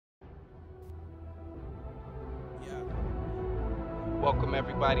Welcome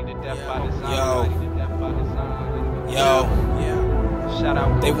everybody to Death by Design. Yo. Shout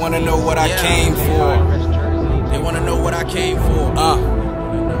out. They wanna know what I came for. YRS Jerzy. They wanna know what I came for.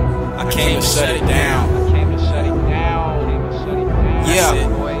 I came to shut it down. I came to shut it down. Yeah.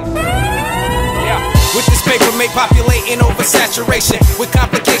 Boys. With this paper made populating oversaturation. With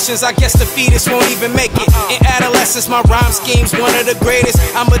complications, I guess the fetus won't even make it. In adolescence, my rhyme scheme's one of the greatest.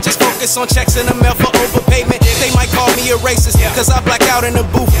 I'ma just focus on checks in the mail for overpayment. They might call me a racist, cause I black out in the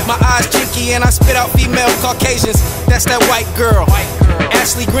booth. My eyes chinky and I spit out female Caucasians. That's that white girl.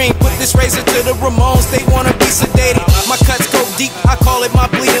 Ashley Green put this razor to the Ramones. They wanna be sedated. My cuts go deep, I call it my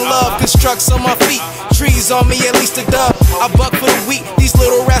bleeding love. Constructs on my feet, trees on me, at least a dub. I buck for the wheat, these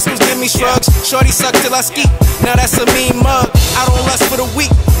little rascals give me shrugs. Shorty suck till I ski, now that's a mean mug. I don't lust for the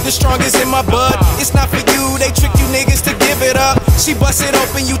weak, the strongest in my bud. It's not for you, they trick you niggas to give it up. She bust it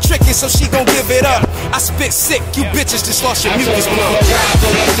open, you trickin', so she gon' give it up. I spit sick, you bitches just lost your mucus plug.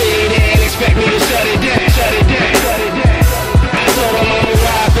 Expect me to shut it down, shut it down, shut it down. I told them I'ma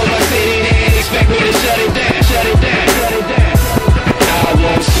ride for my city, they ain't expect me to shut it down, shut it down, shut it down. I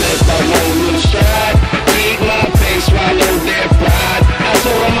won't slip, I won't lose stride. Keep my pace, swallow their pride. I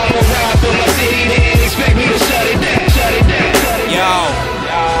told them I'ma ride for my city, they ain't expect me to shut it down, shut it down, shut it down.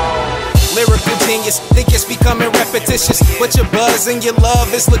 Lyrical genius, think it's becoming repetitious. But your buzz and your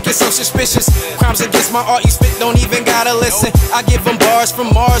love is looking so suspicious. Crimes against my art, you spit, don't even gotta listen. I give them bars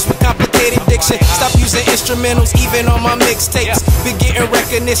from Mars with complicated diction. Stop using instrumentals, even on my mixtapes. Been getting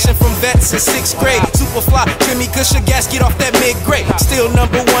recognition from vets in 6th grade. Superfly, Jimmy Kush, your gas, get off that mid-grade. Still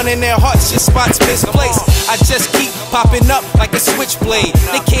 #1 in their hearts, your spot's misplaced. I just keep popping up like a switchblade.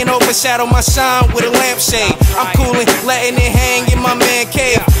 They can't overshadow my shine with a lampshade. I'm coolin', letting it hang in my man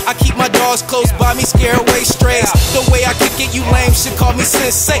cave. I keep my dogs close by me, scare away strays. The way I kick it, you lame should call me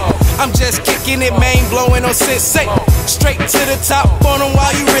sensei. I'm just kicking it, main blowing on sensei. Straight to the top, on them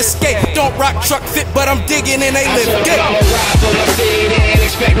while you risque. Don't rock truck fit, but I'm digging and they live good. I'ma ride for my city, they ain't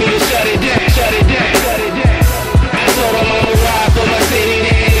expect me to shut it down, shut it down, shut it down. I told them I'ma ride for my city,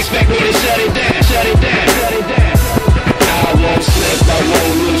 they ain't expect me to shut it down, shut it down, shut it down. I won't slip, I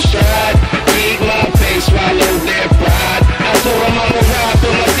won't lose stride. Keep my pace, swallow their pride. I told them I'ma ride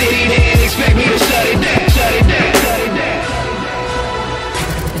for my city, they ain't expect me to shut it down, shut it down, shut it down.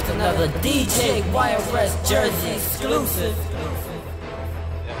 It's another DJ YRS Jerzy exclusive.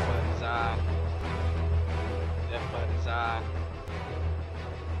 Death by Design. Death by Design.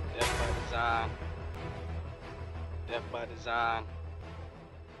 Death by Design. Death by Design.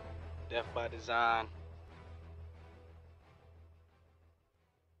 Death by Design.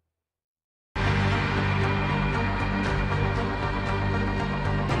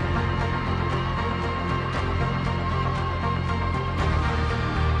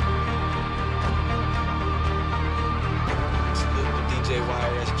 DJ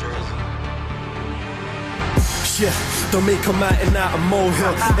YRS Jerzy. Yeah, don't make a mountain out of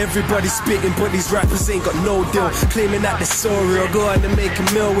molehill. Everybody spitting, but these rappers ain't got no deal. Claiming that they're so real, go on and make a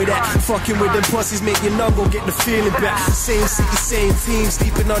meal with that. Fucking with them pussies, make your number, get the feeling back. Same city, same team,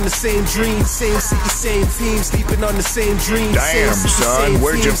 sleeping on the same dream. Same city, same team, sleeping on the same dream. Damn, son,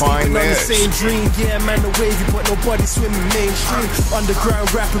 where'd you find this? Same dream, yeah, man, the wavy, but nobody swimming mainstream. Underground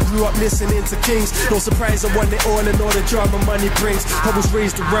rapper, grew up listening to kings. No surprise, I want it all and all the drama money brings. I was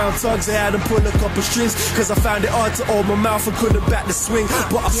raised around thugs, I had them pull a couple strings, cause I found it hard to hold my mouth and couldn't back the swing.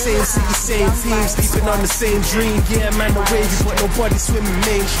 But I'm same city, same team, sleeping on the same dream. Yeah, man, the wavy, but nobody swimming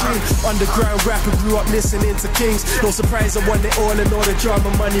mainstream. Underground rapper, grew up listening to kings. No surprise, I want it all and all the drama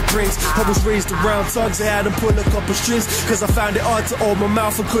money brings. I was raised around thugs, I had them pull a couple strings, cause I found it hard to hold my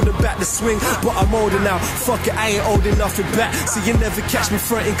mouth and couldn't back the swing. But I'm older now, fuck it, I ain't holding nothing back. So you never catch me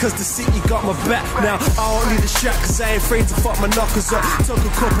fronting, cause the city got my back. Now, I don't need a strap, cause I ain't afraid to fuck my knuckles up. Took a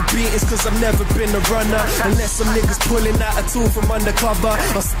couple beatings, cause I've never been a runner. Unless some niggas pulling out a tool from undercover.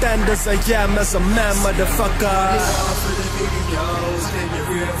 I stand as I am, as a man, motherfucker. For the videos, then you're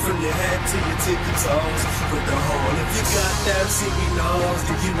real from your head to your tippy toes. With the whole of your goddamn city knows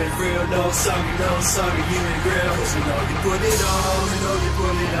that you ain't real, no sorry, you ain't real. Cause we know you put it on, we know you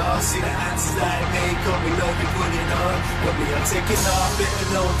put it on. See the answers that I make up, we know you put it on. But me, I'm taking off, better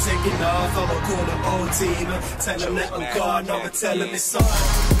know I'm taking off. I'ma call the whole team and tell them that I'm gone, I'ma tell them it's on.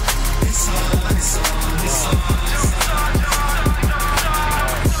 It's on, it's on, it's on.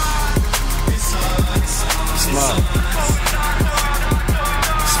 Smoke.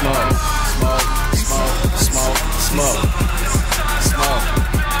 Smoke. Smoke. Smoke. Smoke. Smoke. Smoke.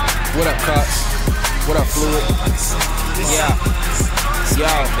 What up, Chox? What up, Fluid? Yeah.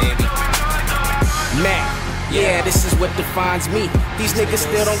 Yo, baby. Mac. Yeah, this is what defines me. These niggas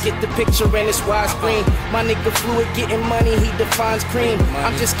still don't get the picture and it's widescreen. My nigga fluid getting money, he defines cream.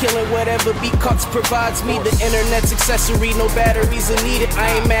 I'm just killing whatever beat cuts provides me. The internet's accessory, no batteries are needed.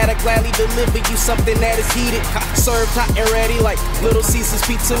 I ain't mad, I gladly deliver you something that is heated. Served hot and ready like Little Caesar's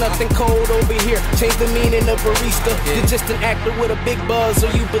pizza, nothing cold over here. Change the meaning of barista. You're just an actor with a big buzz,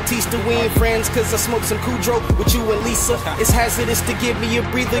 or you Batista. We ain't friends cause I smoke some Kudrow with you and Lisa. It's hazardous to give me a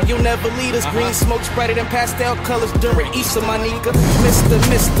breather, you'll never lead us. Green smoke's brighter than pastel colors during Easter, my nigga.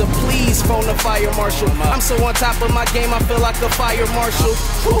 Mister, please phone the fire marshal. I'm so on top of my game, I feel like a fire marshal.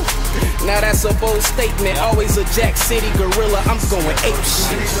 Whew. Now that's a bold statement. Always a Jack City gorilla, I'm going ape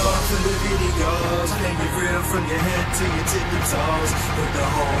shit. Real from your head to your tippy toes. With the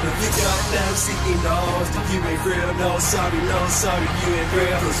whole of your goddamn city knows that you ain't real. No sorry, you ain't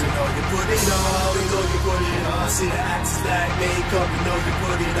real. Cause you know you put it on, you know you put it on. See the axes like makeup, you know you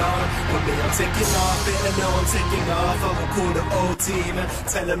put it on. One day I'm taking off, better know I'm taking off. I'ma pull the old team and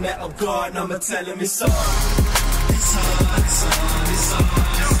tell them that I'm gone. I'ma tell them it's on. It's on, it's on, it's on.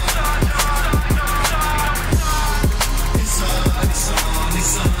 It's on, it's on,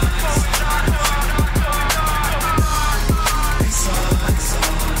 it's on.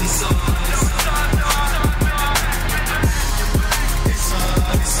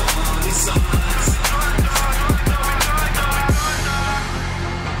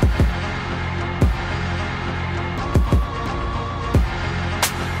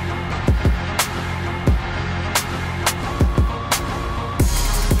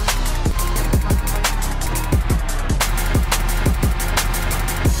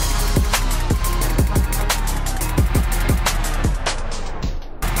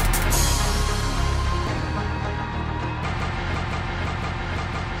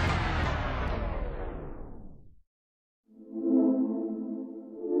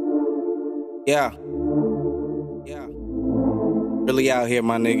 Yeah. Really out here,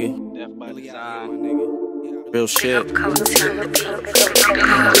 my nigga. Really out here, my nigga. Real shit. I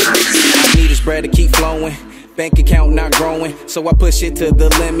need this bread to keep flowing. Bank account not growing, so I push it to the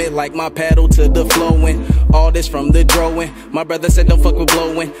limit like my paddle to the flowing. All this from the drawing. My brother said don't fuck with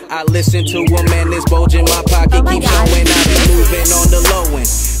blowing. I listen to a man that's bulging my pocket, keep showing. I be moving on the low end.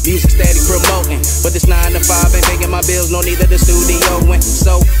 Music steady promoting, but it's 9 to 5 and paying my bills, no need of the studioing.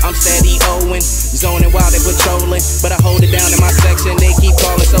 So I'm steady owing, zoning while they patrolling, but I hold it down in my section. They keep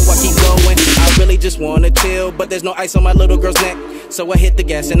calling, so I keep going. I really just wanna chill, but there's no ice on my little girl's neck. So I hit the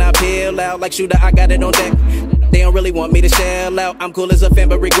gas and I peel out like shooter, I got it on deck. They don't really want me to shell out. I'm cool as a fan,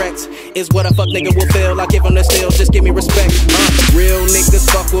 but regrets is what a fuck nigga will feel. I give them the steal, just give me respect. Real niggas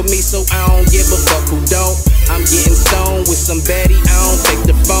fuck with me, so I don't give a fuck who don't. I'm getting stoned with some Betty, I don't take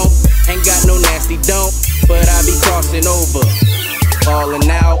the phone. Ain't got no nasty don't, but I be crossing over.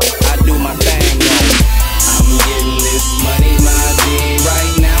 Falling out, I do my thing, yo. I'm getting this money, my G.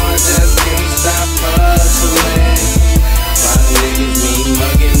 Right now I just can't stop hustling. Why niggas me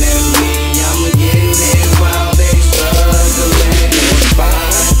mugging at me? I'm getting it while they struggling. It's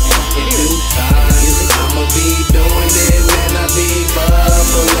fine, in due time I'ma be doing it, man, I be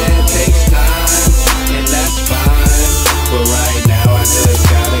bubbling. Takes time, and that's fine, but right now I just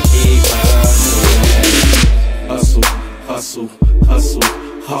gotta keep hustling. Hustle, hustle, hustle,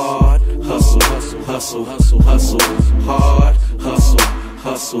 hard. Hustle, hustle, hustle, hustle, hustle, hard. Hustle,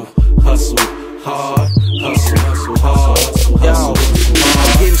 hustle, hustle, hard. Hustle, hustle, hard. Hustle,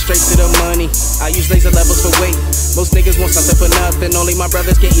 I'm getting straight to the money. I use laser levels for weight. Most niggas want something for nothing. Only my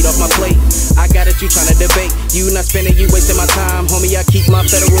brothers can eat off my plate. I got it, you tryna debate. You not spending, you wasting my time. Homie, I keep my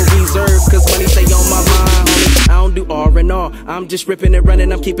Federal Reserve, cause money stay on my mind, homie. I don't do R&R. I'm just ripping and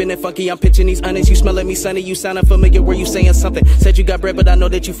running, I'm keeping it funky. I'm pitching these onions, you smelling me sunny. You sounding familiar, were you saying something? Said you got bread, but I know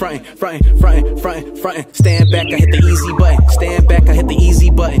that you frontin', frontin', frontin', frontin', frontin'. Stand back, I hit the easy button. Stand back, I hit the easy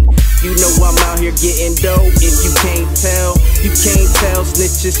button. You know I'm out here getting dough. If you can't tell, you can't tell.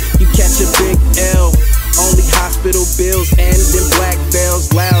 Snitches, you catch a big L. Only hospital bills and them black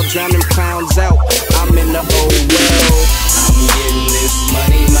bells. Loud, drown them clowns out. I'm in the old well. I'm getting this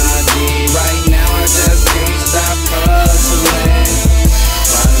money, my G. Right now I just can't stop hustling.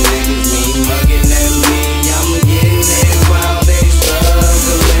 Why niggas me mugging at me? I'm getting it while they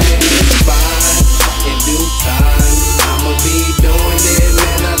struggling. It's fine, in due time I'ma be doing it,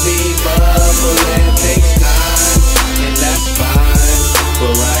 man, I be bubbling. Takes time, and that's fine,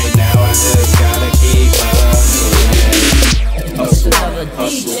 but right now I just gotta keep hustling. Hustle,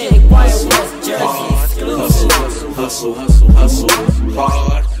 hustle, YRS Jerzy, hustle, hustle, hustle,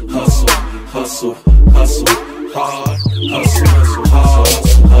 hard. Hustle, hustle, hustle, hard. Hustle, hustle,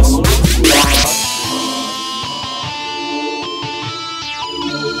 hustle, hustle, hard.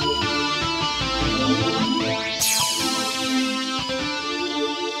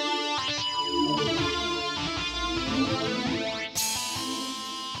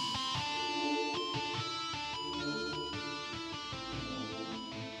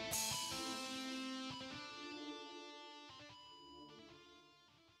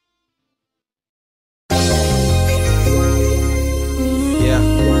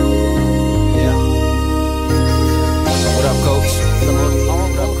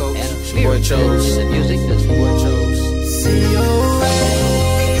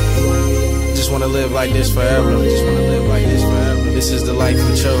 wanna live like this forever. Just wanna live like this forever. This is the life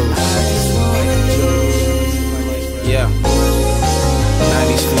we chose. Yeah.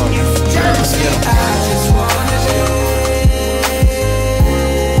 90s flow. Let's get 'em. I just wanna live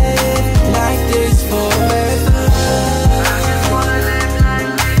like this forever. I just wanna live like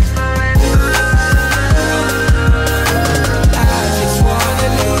this forever. I just wanna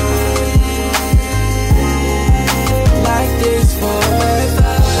live like this forever.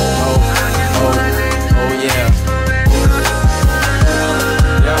 Oh yeah.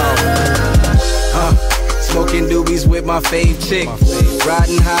 Yo. Smoking doobies with my fave chick.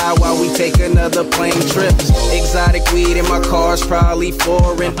 Riding high while we take another plane trip. Exotic weed in my car's probably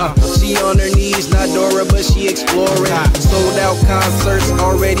foreign. She on her knees, not Dora, but she exploring. Sold out concerts,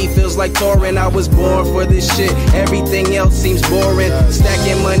 already feels like touring. I was born for this shit, everything else seems boring.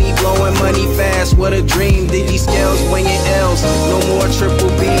 Stacking money, blowing money fast, what a dream. Digi scales, weighing L's, no more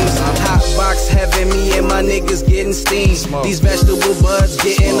triple beams. Hot box heaven, me and my niggas getting steam. These vegetable buds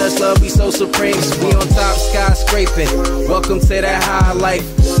getting us love, we so supreme. We on top, skyscraping, welcome to that high life.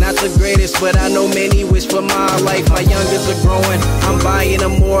 Not the greatest, but I know many wish for my life. My youngers are growing, I'm buying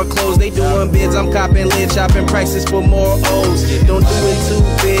them more clothes. They doing bids, I'm copping lid, chopping prices for more O's. Don't do it too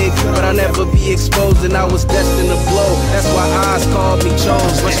big, but I'll never be exposed. And I was destined to blow, that's why eyes called me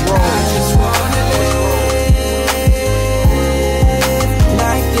Chox. What's wrong? I just wanna live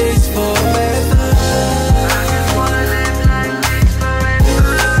like this forever. I just wanna live like this forever.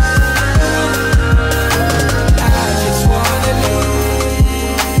 I just wanna live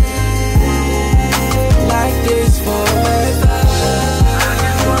like this forever. I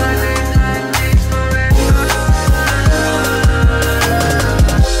just wanna live like this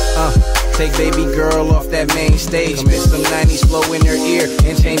forever. Take baby girl off that main stage. Spit some 90s flow in her ear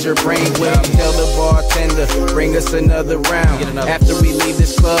and change her brain wave. Tell the bartender, bring us another round. After we leave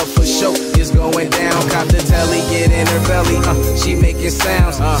this club for show, it's going down. Cop the telly, get in her belly. She making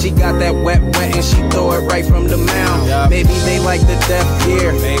sounds. She got that wet and she throw it right from the mound. Maybe they like the deaf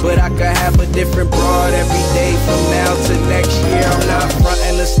ear, but I could have a different broad every day from now to next year. I'm not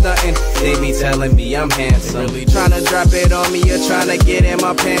frontin' or stuntin'. They be telling me I'm handsome. Tryna drop it on me or tryna get in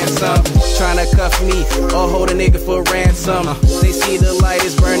my pants up. Tryna cuff me or hold a nigga for ransom. They see the light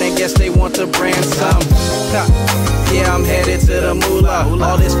is burning, guess they want to brand some. Yeah, I'm headed to the moolah.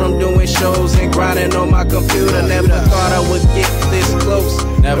 All this from doing shows and grinding on my computer. Never thought I would get this close,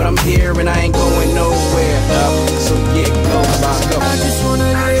 but I'm here and I ain't going nowhere. So get close, let's go. I just wanna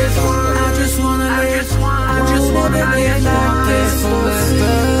live, I just wanna live, I just wanna live like this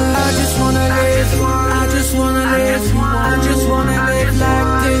forever. I just wanna live, I just wanna live, I just wanna live like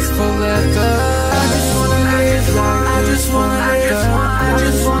this forever. I just wanna live like, I just wanna live, I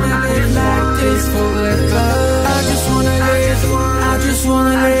just wanna live like this forever. I just wanna live, I just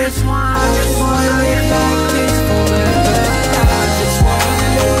wanna live, I just wanna live like this forever. I just wanna live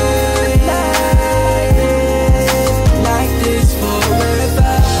like this forever. I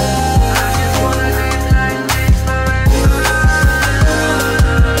just wanna live like this forever.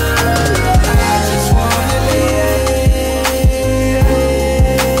 I just wanna live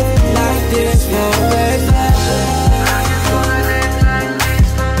like this forever. I just wanna live like this forever. I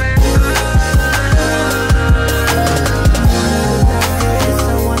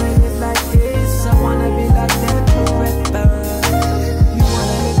wanna live like this, I wanna be like that forever. You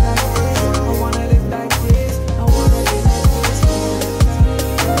wanna live like this, I wanna live like this, I wanna be like this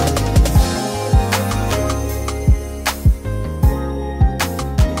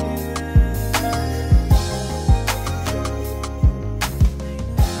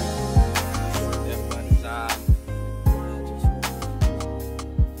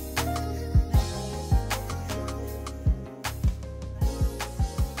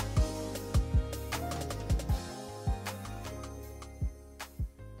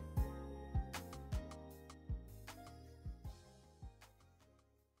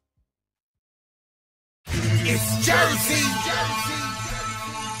It's Jersey.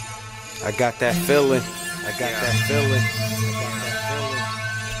 I got that feeling. I got that feeling.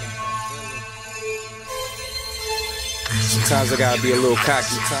 Sometimes I gotta be a little cocky.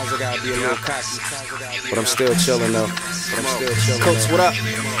 Sometimes I gotta be a little cocky. But I'm still chilling though. Chox, what up?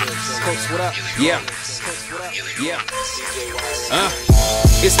 Chox, what up? Yeah. Yeah.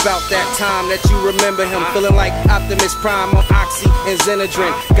 It's about that time that you remember him. Feeling like Optimus Prime on Oxy and Xenadrin.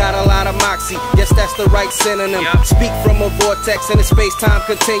 Got a lot of moxie, guess that's the right synonym. Speak from a vortex in a space-time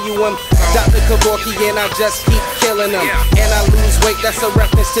continuum. Dr. Kevorkian and I just keep killing them. And I lose weight, that's a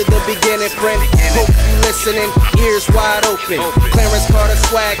reference to the beginning, friend. Hope you listening, ears wide open. Clarence Carter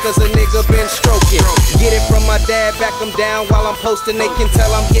swag, cause a nigga been stroking. Get it from my dad, back him down while I'm posting. They can tell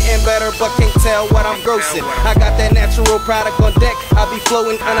I'm getting better, but can't tell what I'm grossing. I got that natural product on deck, I be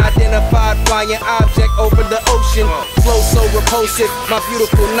flowing unidentified, flying object over the ocean. Flow so repulsive, my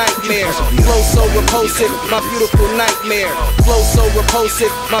beautiful nightmare. Flow so repulsive, my beautiful nightmare. Flow so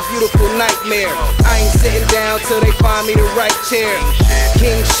repulsive, my beautiful nightmare. I ain't sitting down till they find me the right chair.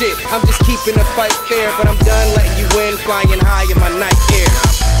 King shit, I'm just keeping the fight fair, but I'm done letting you win, flying high in my night air.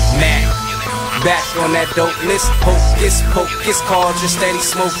 Mac, back on that dopeness. Hocus pocus, called just steady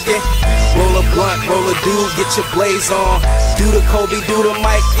smoking. Roll a blunt, roll a dude, get your blaze on. Do the Kobe, do the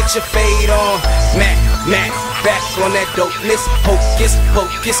mic, get your fade on. Mac, back on that dopeness. Hocus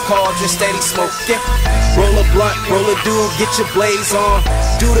pocus, called just steady smoking. Roll a blunt, roll a dude, get your blaze on.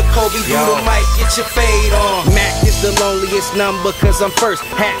 Do the Kobe, do the mic, get your fade on. Mac is the loneliest number, cause I'm first.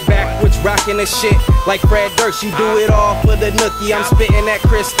 Hat backwards, rocking the shit like Fred Durst. You do it all for the nookie, I'm spitting at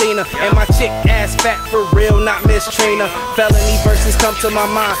Christina. And my chick ass fat for real, not Miss Trina. Felony verses come to my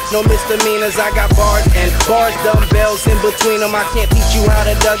mind, no misdemeanors. I got bars and bars, dumbbells in between them. I can't teach you how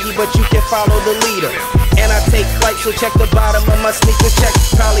to Dougie, but you can follow the leader. And I take flight, so check the bottom of my sneakers. Check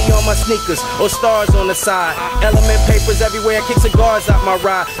probably on my sneakers or stars on the side. Element papers everywhere, kick cigars out my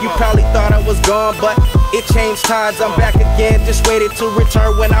ride. You probably thought I was gone, but it changed tides. I'm back again, just waited to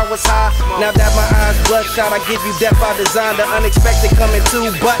return when I was high. Now that my eyes bloodshot, I give you death by design. The unexpected coming too,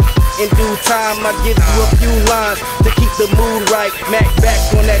 but in due time I give you a few lines to keep the mood right. Mac back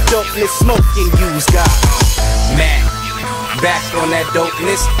on that dopeness, smoking use God. Mac back on that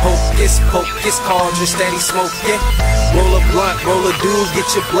dopeness. Hocus pocus, called just steady smoking. Roll a blunt, roll a dude, get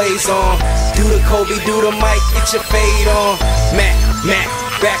your blaze on. Do the Kobe, do the mic, get your fade on. Mac,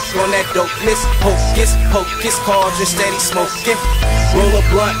 back on that dopeness. Hocus pocus, called just steady smoking. Roll a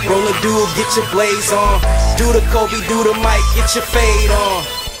blunt, roll a dude, get your blaze on. Do the Kobe, do the mic, get your fade on.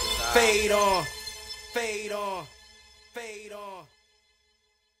 Fade on, fade on, fade on.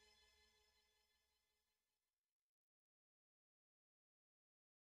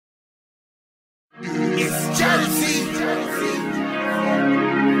 It's Jersey.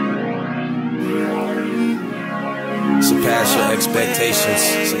 Surpass your expectations.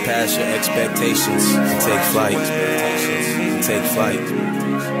 Surpass your expectations. And take flight. And take flight.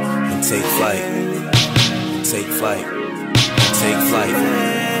 And take flight. And take flight. And take flight.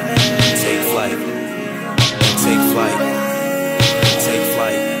 And take flight. And take flight. And take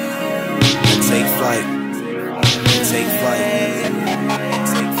flight. And take flight. And take flight.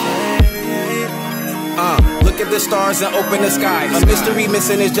 Look at the stars and open the sky. A mystery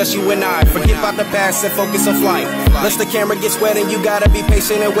missing is just you and I. Forget about the past and focus on flight. Lest the camera gets wet and you gotta be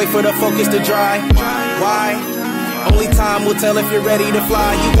patient and wait for the focus to dry. Why? Only time will tell if you're ready to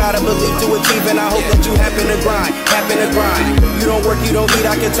fly. You gotta believe to achieve, and I hope that you happen to grind. You don't work, you don't eat.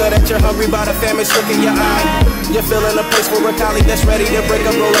 I can tell that you're hungry by the famine's look in your eye. You're feeling a place for a colleague that's ready to break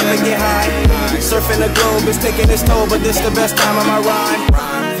up, roll up and get high. Surfing the globe is taking its toll, but this the best time of my rhyme.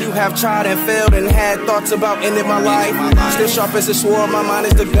 You have tried and failed and had thoughts about ending my life. Still sharp as a sword, my mind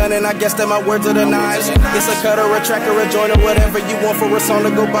is the gun, and I guess that my words are the knives. It's a cutter, a tracker, a joint, or whatever you want for a song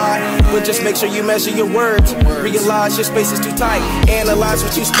to go by. But just make sure you measure your words. Realize your space is too tight. Analyze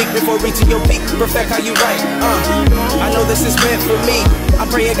what you speak before reaching your peak. Perfect how you write. I know this is meant for me. I'm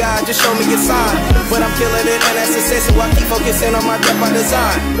praying God, just show me a sign. But I'm killing it, and that's success, so I keep focusing on my death by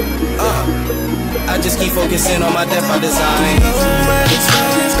design. I just keep focusing on my death by design. Where the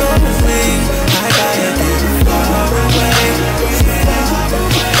sun's going, I gotta get far away.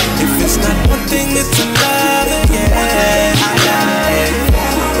 If it's not one thing, it's another, yeah. I gotta get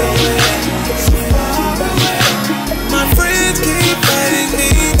far away. My friends keep letting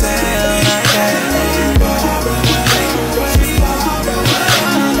me down. I gotta get far away.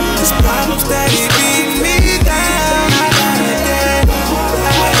 There's problems that beat me down. I gotta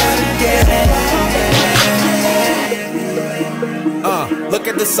get Look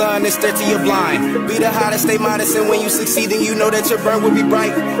at the sun, it's there till you're blind. Be the hottest, stay modest, and when you succeed, then you know that your burn will be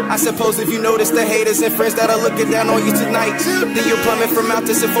bright. I suppose if you notice the haters and friends that are looking down on you tonight, then you'll plummet from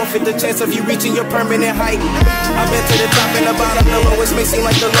mountains and forfeit the chance of you reaching your permanent height. I've been to the top and the bottom, the lowest may seem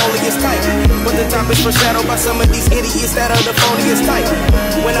like the loneliest type, but the top is foreshadowed by some of these idiots that are the phoniest type.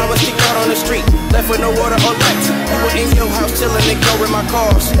 When I was kicked out on the street, left with no water or lights, you were in your house chilling, ignoring my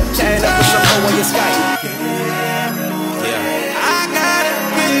calls, chatting up with some hoe on your Skype.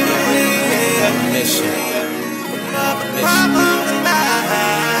 miss you. You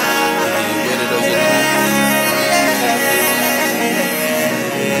with it or you're not.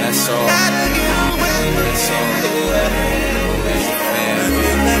 That's all. That's all.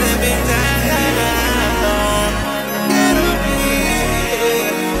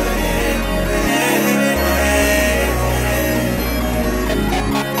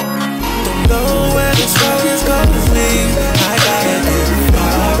 Don't know where this road is gonna lead. I gotta get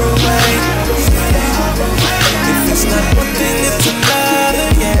far away. If it's not one thing, it's another,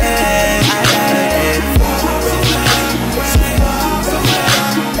 yeah. I gotta get far away.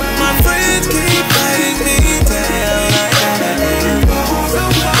 My friends keep letting me down. I gotta get far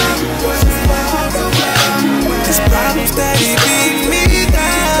away. These problems that he beat me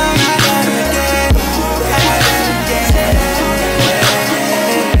down. I gotta get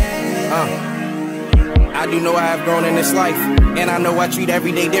I do know I have grown in this life, and I know I treat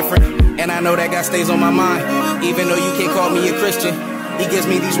every day different, and I know that God stays on my mind. Even though you can't call me a Christian, He gives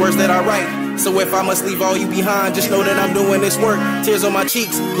me these words that I write. So if I must leave all you behind, just know that I'm doing this work. Tears on my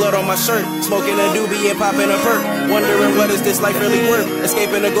cheeks, blood on my shirt, smoking a doobie and popping a perk, wondering what is this life really worth.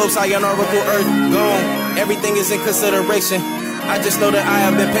 Escaping the globe, sayonara earth, gone. Everything is in consideration. I just know that I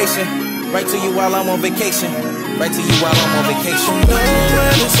have been patient. Right to you while I'm on vacation. Right to you while I'm on vacation. know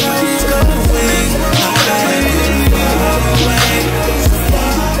where this road is going. I gotta get far away.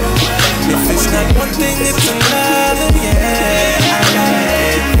 If it's not one thing, it's another, yeah. I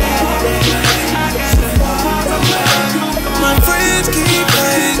gotta get far away. My friends keep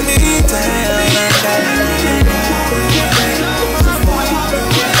letting me down. I gotta get far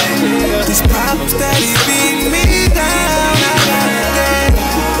away. These problems that he beat me down. I gotta get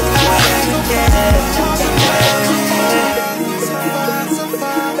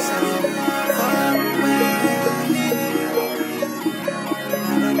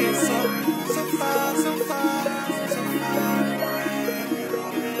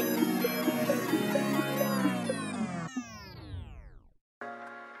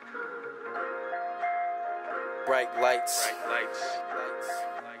Bright lights,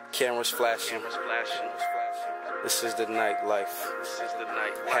 cameras flashing. This is the nightlife.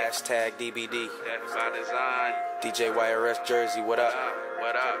 Hashtag DBD. Death by design. DJ YRS Jerzy, what up?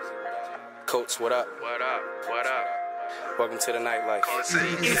 What up? Coats, what up? What up? What up? Welcome to the nightlife. It's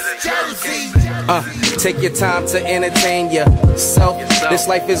Jersey. Take your time to entertain yourself. This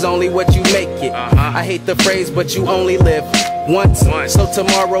life is only what you make it. I hate the phrase, but you only live once. So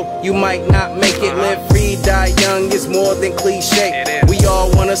tomorrow you might not make it. Live free, die young is more than cliche. We all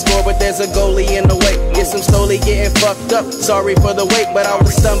wanna score, but there's a goalie in the way. Yes, I'm slowly getting fucked up. Sorry for the wait, but I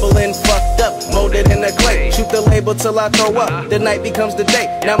was stumbling, fucked up, molded in the clay. Shoot the label till I throw up. The night becomes the day.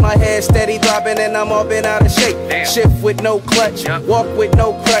 Now my head steady throbbing and I'm all been out of shape. Shift with no clutch, walk with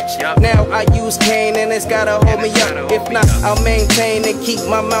no crutch. Now I use cane and it's gotta hold me up. If not, I'll maintain and keep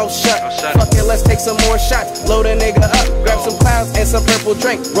my mouth shut. Fuck it, let's take some more shots. Load a nigga up, grab some clouds and some purple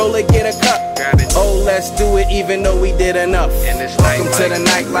drink. Roll it, get a cup. Oh, let's do it even though we did enough. Welcome to the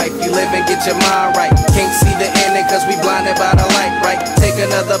nightlife. You live and get your mind right. Can't see the ending cause we blinded by the light, right? Take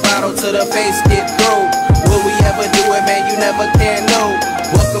another bottle to the face, get through. Will we ever do it, man? You never can know.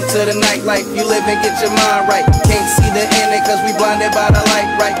 Welcome to the nightlife. You live and get your mind right. Can't see the ending cause we blinded by the light,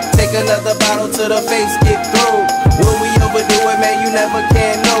 right? Take another bottle to the face, get through. Will we overdo it, man? You never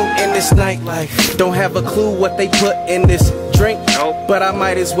can know. In this nightlife, don't have a clue what they put in this drink, but I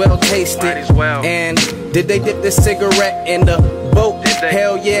might as well taste it. And did they dip this cigarette in the boat?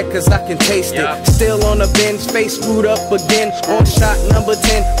 Hell yeah, cause I can taste it. Still on the bench, face screwed up again. On shot number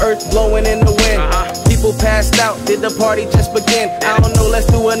 10, earth blowing in the wind. People passed out, did the party just begin? I don't know, let's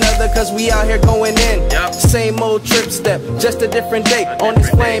do another cause we out here going in. Same old trip step, just a different day. On this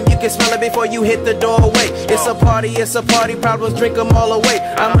flame, you can smell it before you hit the doorway. It's a party, problems, drink them all away.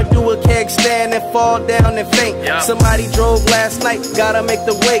 I'ma do a keg stand and fall down and faint. Somebody drove last night, gotta make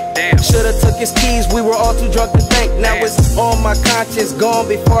the wait. Should've took his keys, we were all too drunk to think. Now it's on my conscience, gone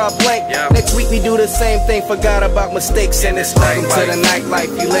before I blink. Next week we do the same thing, forgot about mistakes. And it's welcome to the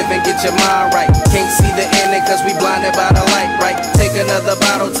nightlife. You live and get your mind right. Can't see the ending cause we blinded by the light, right? Take another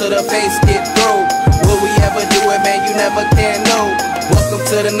bottle to the face, get through. Will we ever do it, man? You never can know. Welcome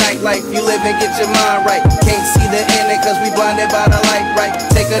to the nightlife. You live and get your mind right. Can't see the ending cause we blinded by the light, right?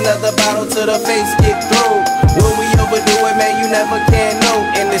 Take another bottle to the face, get through. Will we overdo it, man? You never can know.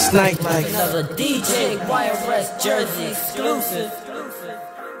 In this nightlife. Another DJ YRS Jerzy exclusive.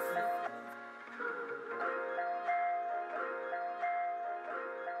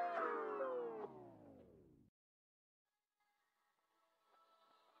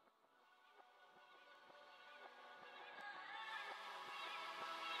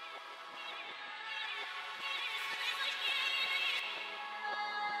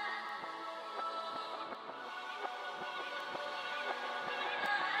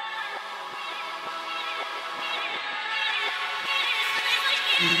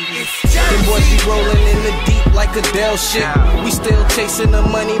 Them boys be rolling in the deep like Adele shit. We still chasing the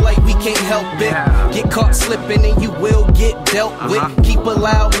money like we can't help it. Get caught slipping and you will get dealt with. Keep a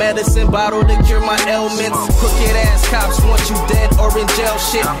loud medicine bottle to cure my ailments. Crooked ass cops want you dead or in jail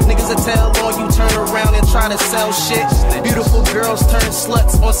shit. Niggas will tell on you, turn around and try to sell shit. Beautiful girls turn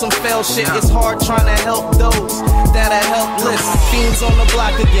sluts on some fail shit. It's hard trying to help those that are helpless. Fiends on the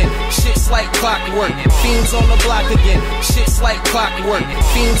block again, shit's like clockwork. Fiends on the block again, shit's like clockwork.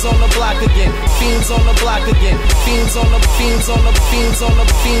 Fiends on the block again, fiends on the block again. Fiends on the fiends on the fiends on the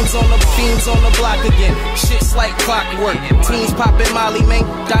fiends on the fiends on the block again. Shit's like clockwork. Teens popping Molly, man,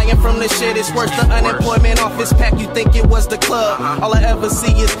 dying from the shit. It's worse. The unemployment office pack, you think it was the club. All I ever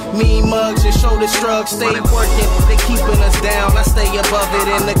see is mean mugs and shoulder shrugs. Stay working, they keeping us down. I stay above it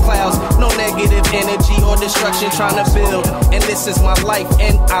in the clouds. No negative energy or destruction trying to build. And this is my life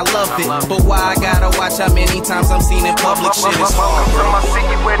and I love it. But why I gotta watch how many times I'm seen in public shit is hard, bro. Welcome to my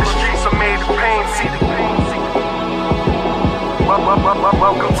city where the streets are made of pain. See the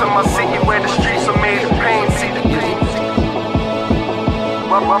welcome to my city where the streets are made of pain. See the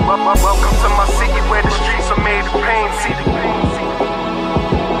welcome to my city where the streets are made of pain. See the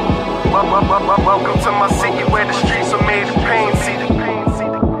welcome to my city where the streets are made of pain. See the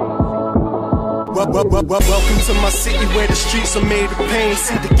welcome to my city where the streets are made of pain.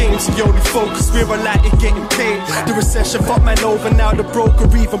 See the game's the only focus, we're alive and getting paid. The recession fucked man over, now the broker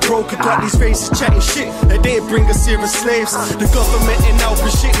even broker. Got these faces chatting shit, they didn't bring us here as slaves. The government and our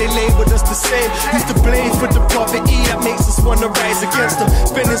shit, they labeled us the same. Used to blame for the poverty that makes us wanna rise against them.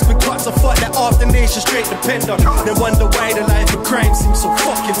 Spending's been cut so fuck that half the nation straight depend on. They wonder why the life of crime seems so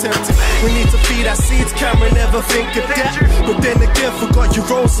fucking tempting. We need to feed our seeds, Cameron never think of that. But then again, forgot your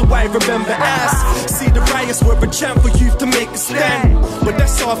role, so I remember ass. See the riots were a chant for youth to make a stand. But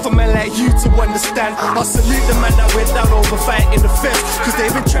that's all for men like you to understand. I salute the man that went down over fighting the fence. Cause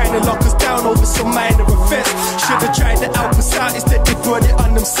they've been trying to lock us down over some minor offense. Should've tried to help us out, instead they brought it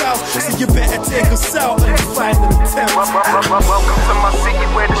on themselves. So you better take us out and find an attempt. Welcome to my city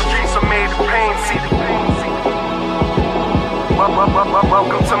where the streets are made of pain. See the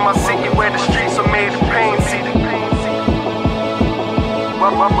welcome to my city where the streets are made of pain. See the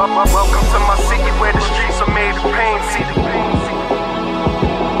welcome to my city where the streets are made of pain. See the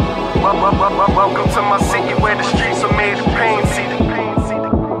welcome to my city where the streets are made of pain. See the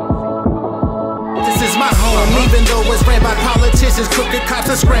This is my home, even though it's ran by politicians, crooked cops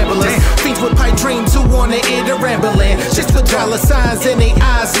and scramblers. Fiends with pipe dreams who wanna eat a rambling. Chicks with dollar signs in their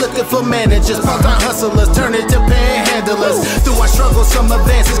eyes looking for managers. Part-time hustlers turn into panhandlers. Through our struggles, some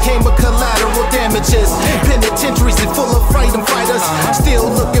advances came with collateral damages. Penitentiaries are full of freedom fighters, still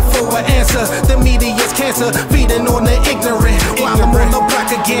looking for an answer. The media's cancer, feeding on the ignorant. While I'm on the block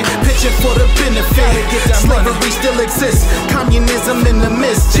again, pitching for the benefit. Slavery still exists, communism in the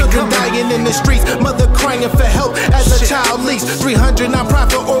mist. Children dying in the streets, mother crying for help as a child leaks. 300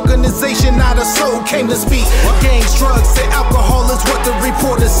 non-profit organization, not a soul came to speak. Gangs, drugs, and alcohol is what the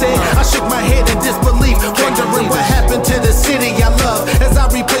reporter said. I shook my head in disbelief, wondering what happened to the city I love. As I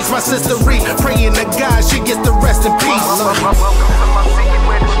replace my sister Reed, praying to God she gets the rest in peace. welcome to my city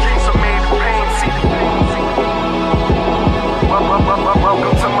where the streets are made of pain. See the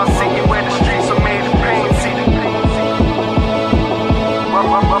welcome to my city where the streets are made of pain. See the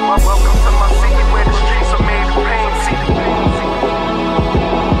welcome to my city where the streets are made of pain. See the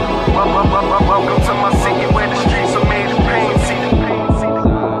welcome to my city where the streets are made of pain. See the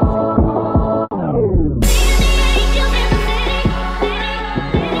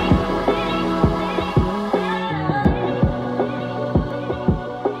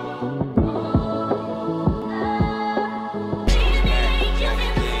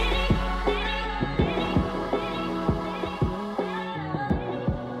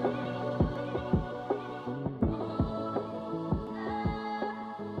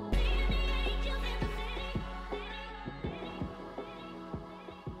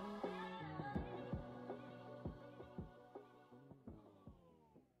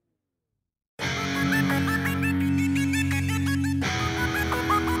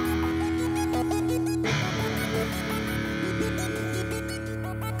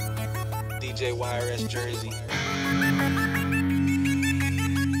DJ YRS Jerzy.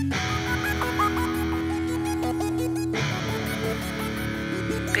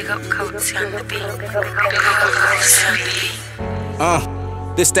 Big up Coats on the beat. Big up Coats on the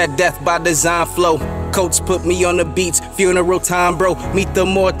beat. This that death by design flow. Coats put me on the beats, funeral time, bro. Meet the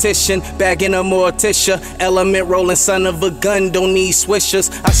mortician, bagging a morticia. Element rolling, son of a gun, don't need swishers.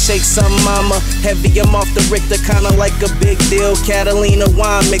 I shake some mama, heavy, I'm off the Richter, kinda like a big deal. Catalina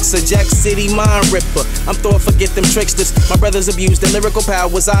wine mixer, Jack City mind ripper. I'm throwing forget them tricksters. My brothers abused their lyrical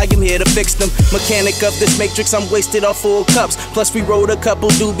powers, I am here to fix them. Mechanic of this matrix, I'm wasted off full cups. Plus we wrote a couple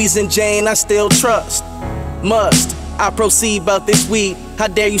doobies and Jane, I still trust. Must I proceed about this weed? How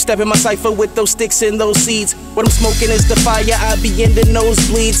dare you step in my cipher with those sticks and those seeds? What I'm smoking is the fire, I be in the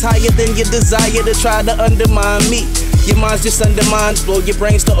nosebleeds. Higher than your desire to try to undermine me. Your mind's just undermines, blow your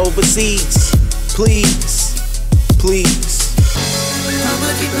brains to overseas. Please, please.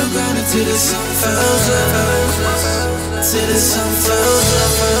 I'ma keep on grinding till the sun falls up. Till the sun falls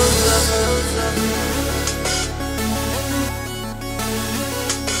up.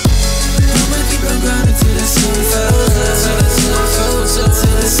 I'ma keep on grinding till the sun falls up. Till the sun falls up.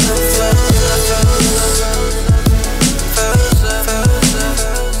 Till the sun falls up.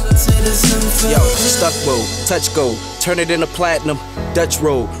 Yo, stuck road, touch gold, turn it into platinum. Dutch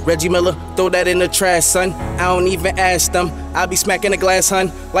roll, Reggie Miller, throw that in the trash, son. I don't even ask them. I be smacking the glass,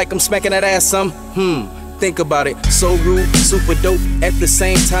 hun, like I'm smacking that ass some. Think about it, so rude, super dope at the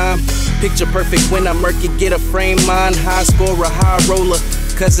same time. Picture perfect when I murky, get a frame mind. High scorer, high roller,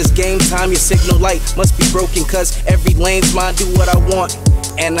 cause it's game time. Your signal light must be broken, cause every lane's mine. Do what I want,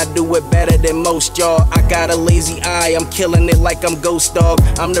 and I do it better than most, y'all. I got a lazy eye, I'm killing it like I'm Ghost Dog.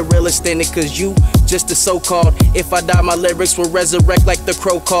 I'm the realest in it, cause you just a so-called. If I die, my lyrics will resurrect like the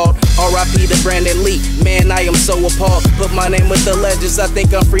crow called. R.I.P. to Brandon Lee, man, I am so appalled. Put my name with the legends, I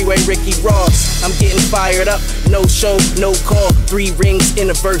think I'm Freeway Ricky Ross. I'm getting fired up, no show, no call. 3 rings in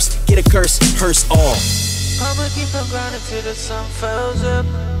a verse, get a curse, hearse all. I'ma keep on grinding till the sun falls up.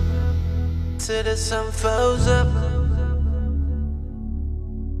 Till the sun falls up.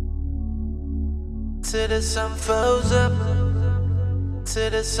 Till the sun falls up. Till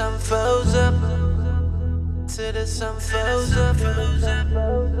the sun falls up. Till the sun falls up.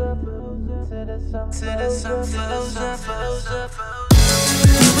 Till the sun falls up.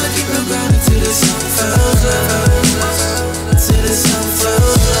 I'ma keep on grinding till the sun falls up. Till the sun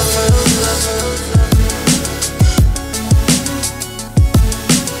falls up.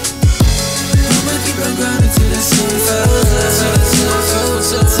 I'ma keep on grinding till the sun falls up. Till the sun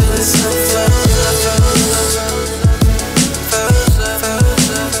falls up. Till the sun falls up.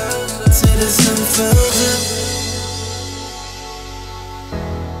 Till the sun falls up.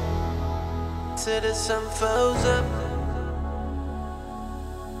 Till the sun falls up.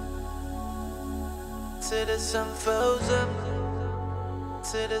 Till the sun falls up.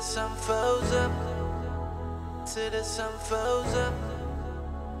 Till the sun falls up. Till the sun falls up.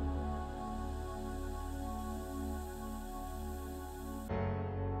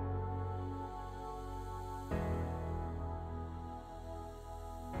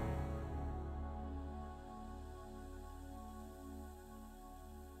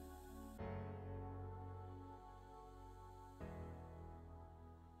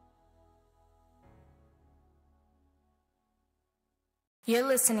 You're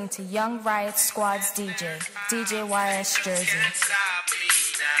listening to Young Riot Squad's DJ YRS Jerzy.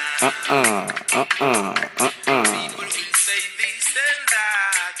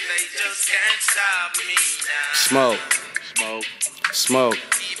 Smoke, smoke, smoke,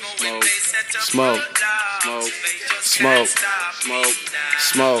 smoke, smoke, smoke, smoke,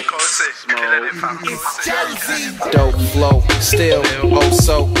 smoke, smoke. Dope flow, still, oh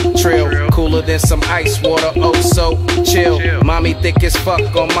so trill. Cooler than some ice water, oh so chill. Mommy thick as fuck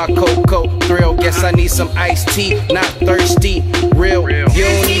on my cocoa thrill. Guess I need some iced tea, not thirsty, real. You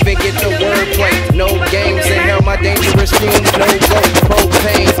don't even get the wordplay. No games in hell, my dangerous fumes, no go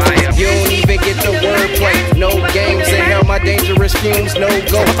propane. You don't even get the wordplay. No games in hell, my dangerous fumes, no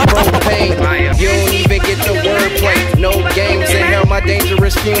go propane. You don't even get the wordplay. No games in hell, my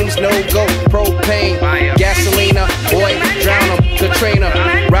dangerous fumes, no go propane. Gasolina, boy, drown 'em, Katrina.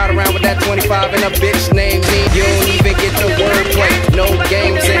 Ride around with that 25 and a bitch named me. You don't even get the wordplay. No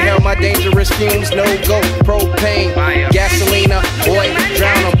games in hell, my dangerous fumes, no go propane. Gasolina, boy,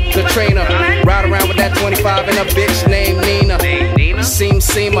 drown 'em, Katrina. Ride around with that 25 and a bitch named Nina.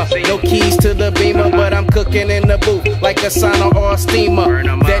 Seema, no keys to the Beamer, but I'm cooking in the booth like a sauna or a steamer.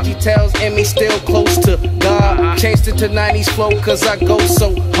 Veggie Tales in me still close to God. Changed it to 90s flow cause I go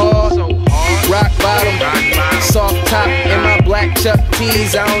so hard. Rock bottom, soft top in my black Chuck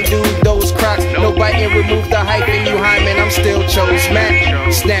tees. I don't do those Crocs. No biting, remove the hype and you Hyman. I'm still Chox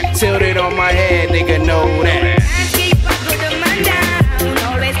Mak. Snap tilted on my head, nigga know that. Keep up with the man down.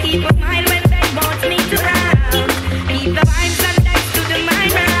 Always keep a smile when they want me to run. Keep the vibes and dice to the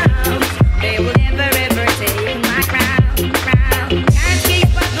mind round. They will never ever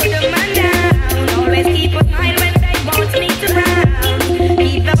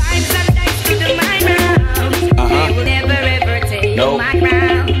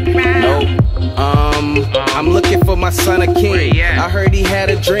I'm looking for my son, a king. I heard he had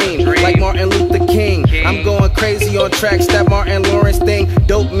a dream, like Martin Luther King. I'm going crazy on tracks, that Martin Lawrence thing.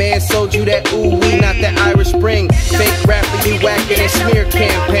 Dope man sold you that ooh wee, not that Irish Spring. Fake rapper, you whacking and smear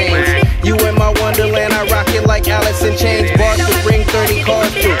campaigns. You in my wonderland, I rock it like Alice in Chains. Bars to bring 30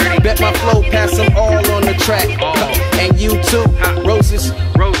 cars through. Bet my flow pass them all on the track. And you too, roses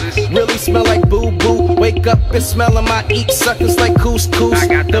really smell like boo-boo. Wake up and smell them, I eat suckers like couscous.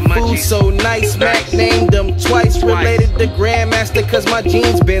 The food so nice, Mac named them twice. Related to Grandmaster cause my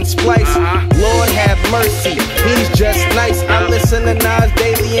jeans been spliced. Lord have mercy, he's just nice. I listen to Nas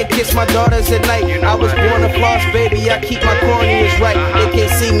daily and kiss my daughters at night. I was born to floss, baby, I keep my corneas right. They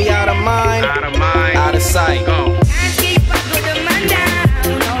can't see me out of mind, out of sight. Can't keep up with the man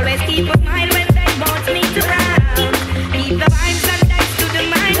down. Always keep a smile when they want me to frown. Keep the vibes and dice to the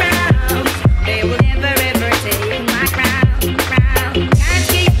mind round. They will never ever take my crown. Can't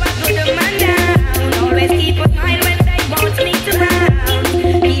keep up with the man down. Always keep a smile when they want me to frown.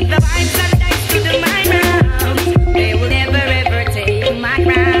 Keep the vibes and dice to the mind round. They will never ever take my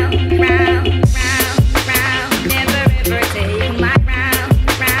crown. Never ever take my crown.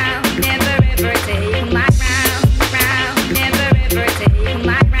 Never ever take my crown. Never ever take my crown. Never ever take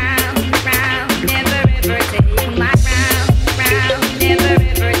my crown. Never ever take my crown. Never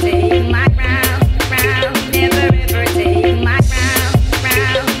ever take my crown. Never ever take my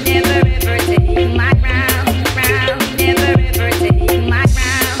crown. Never ever take my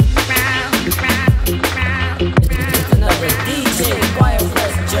crown. Another DJ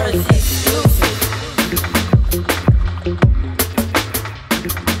YRS Jerzy exclusive.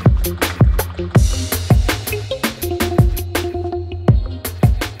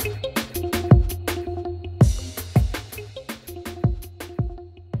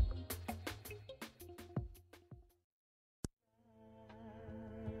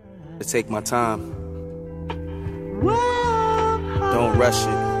 To take my time. Don't rush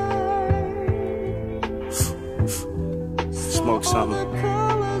it. Smoke something.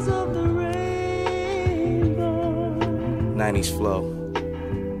 90s flow.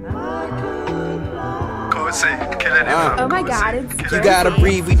 Oh my god, it's You gotta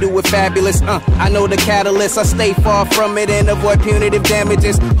breathe, we do it fabulous. I know the catalyst, I stay far from it and avoid punitive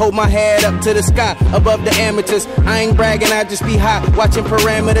damages. Hold my head up to the sky, above the amateurs. I ain't bragging, I just be hot, watching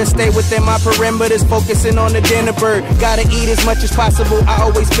parameters. Stay within my perimeters, focusing on the dinner bird. Gotta eat as much as possible, I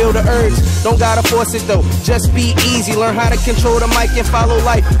always feel the urge. Don't gotta force it though, just be easy. Learn how to control the mic and follow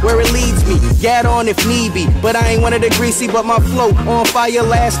life where it leads me. Gat on if need be, but I ain't one of the greasy. But my flow on fire,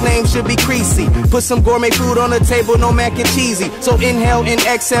 last name should be Creasy. Put some gourmet food on the table, no mac and cheesy. So inhale and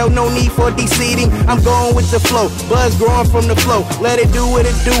exhale, no need for de-seeding. I'm going with the flow, buzz growing from the flow. Let it do what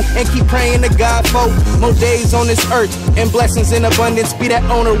it do, and keep praying to God for more days on this earth, and blessings in abundance. Be that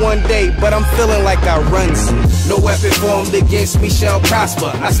owner one day, but I'm feeling like I run some. No weapon formed against me shall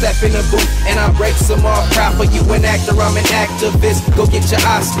prosper. I step in the booth, and I break some off proper. You an actor, I'm an activist, go get your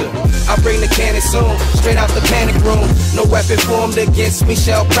Oscar. I bring the cannon soon, straight out the panic room. No weapon formed against me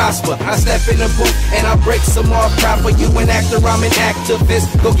shall prosper. I step in the booth, and I break some off proper. You an actor, I'm an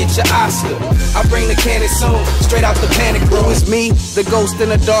activist, go get your Oscar. I bring the cannon soon, straight out the panic room. It's me, the ghost in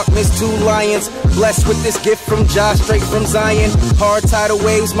the darkness, 2 lions. Blessed with this gift from Jah, straight from Zion. Hard tidal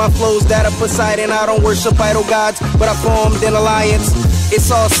waves, my flows that are Poseidon. I don't worship idol gods, but I formed an alliance. It's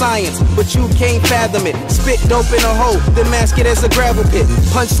all science, but you can't fathom it. Spit dope in a hole, then mask it as a gravel pit.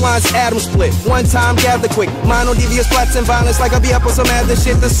 Punchlines, atom split, one time gather quick. Mind on devious plots and violence like I be up on some other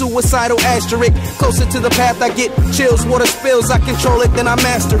shit. The suicidal asterisk, closer to the path I get. Chills, water spills, I control it, then I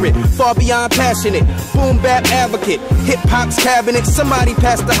master it. Far beyond passionate, boom bap advocate. Hip hop's cabinet, somebody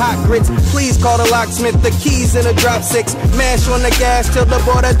pass the hot grits. Please call the locksmith, the keys in a drop 6. Mash on the gas till the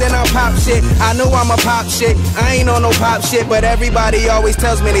border, then I'll pop shit. I know I'm a pop shit, I ain't on no pop shit, but everybody always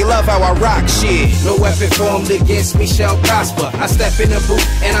tells me they love how I rock shit. No weapon formed against me shall prosper. I step in the booth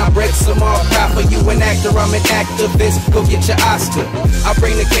and I break some off proper. You an actor, I'm an activist, go get your Oscar. I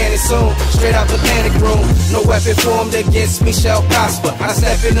bring the cannon soon, straight out the panic room. No weapon formed against me shall prosper. I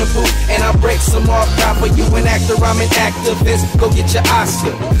step in the booth and I break some off proper. You an actor, I'm an activist, go get your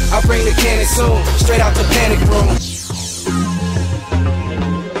Oscar. I bring the cannon soon, straight out the panic room.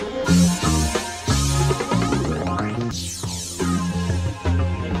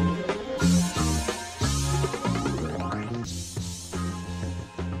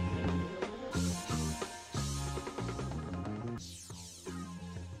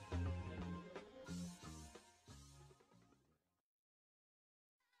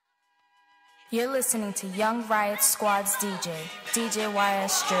 You're listening to Young Riot Squad's DJ, DJ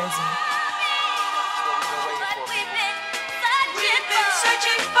YRS Jerzy.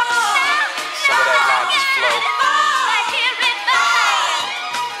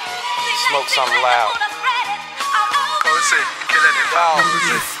 smoke something loud. Jerzy.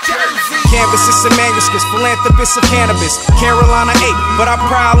 Canvases and manuscripts, philanthropists of cannabis. Carolina 8, but I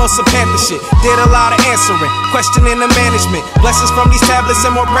prowl on some Panther shit. Did a lot of answering, questioning the management. Blessings from these tablets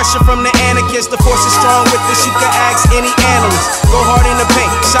and more pressure from the anarchists. The force is strong with this, you can ask any analyst. Go hard in the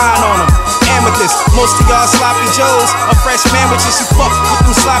paint, shine on them. Amethyst, most of y'all sloppy joes are fresh sandwiches. You fuck with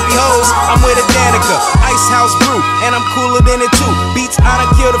them sloppy hoes. I'm with a Danica, Ice House brew, and I'm cooler than it too. Beats, I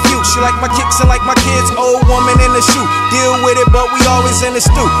done killed a few. She like my kicks and like my kids. Old woman in the shoe. Deal with it, but we always in the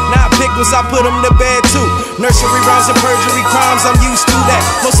stew. Not pickles, I put them to bed too. Nursery rhymes and perjury crimes, I'm used to that.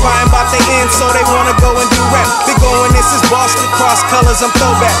 Most lying about they end, so they wanna go and do rap. Big going, this is Boston, cross colors, I'm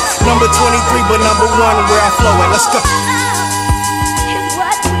throwback. Number 23, but number 1 where I flow at. Let's go.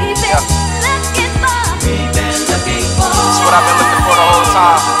 That's what I've been looking for the whole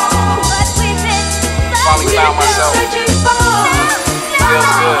time. Finally found myself.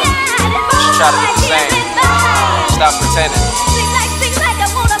 Feels good. Just try to do the same. Stop pretending.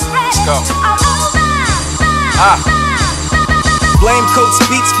 Let's go. Blame Coach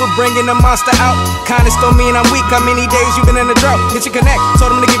Beats for bringing the monster out. Kindness don't mean I'm weak. How many days you been in a drought? Hit your connect,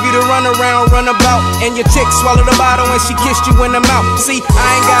 told him to give you the run around, run about. And your chick swallowed the bottle when she kissed you in the mouth. See, I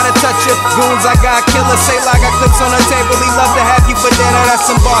ain't gotta touch your goons, I got killers. Say like I got clips on the table, he love to have you for dinner. That's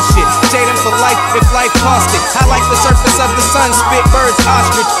some boss shit. Shade him for life if life cost it. I like the surface of the sun, spit birds,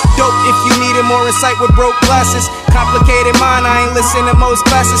 ostrich. Dope if you needed more insight with broke glasses. Complicated mind, I ain't listen to most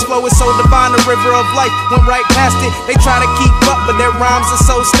classes. Flow is so divine, the river of life went right past it. They try to keep up, but their rhymes are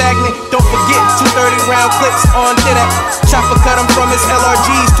so stagnant. Don't forget, 230 round clips on to that. Chopper cut him from his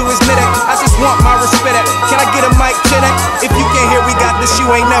LRGs to his Nidak. I just want my respect. Can I get a mic to that? If you can't hear we got this, you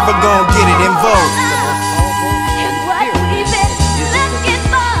ain't never gonna get it in vogue.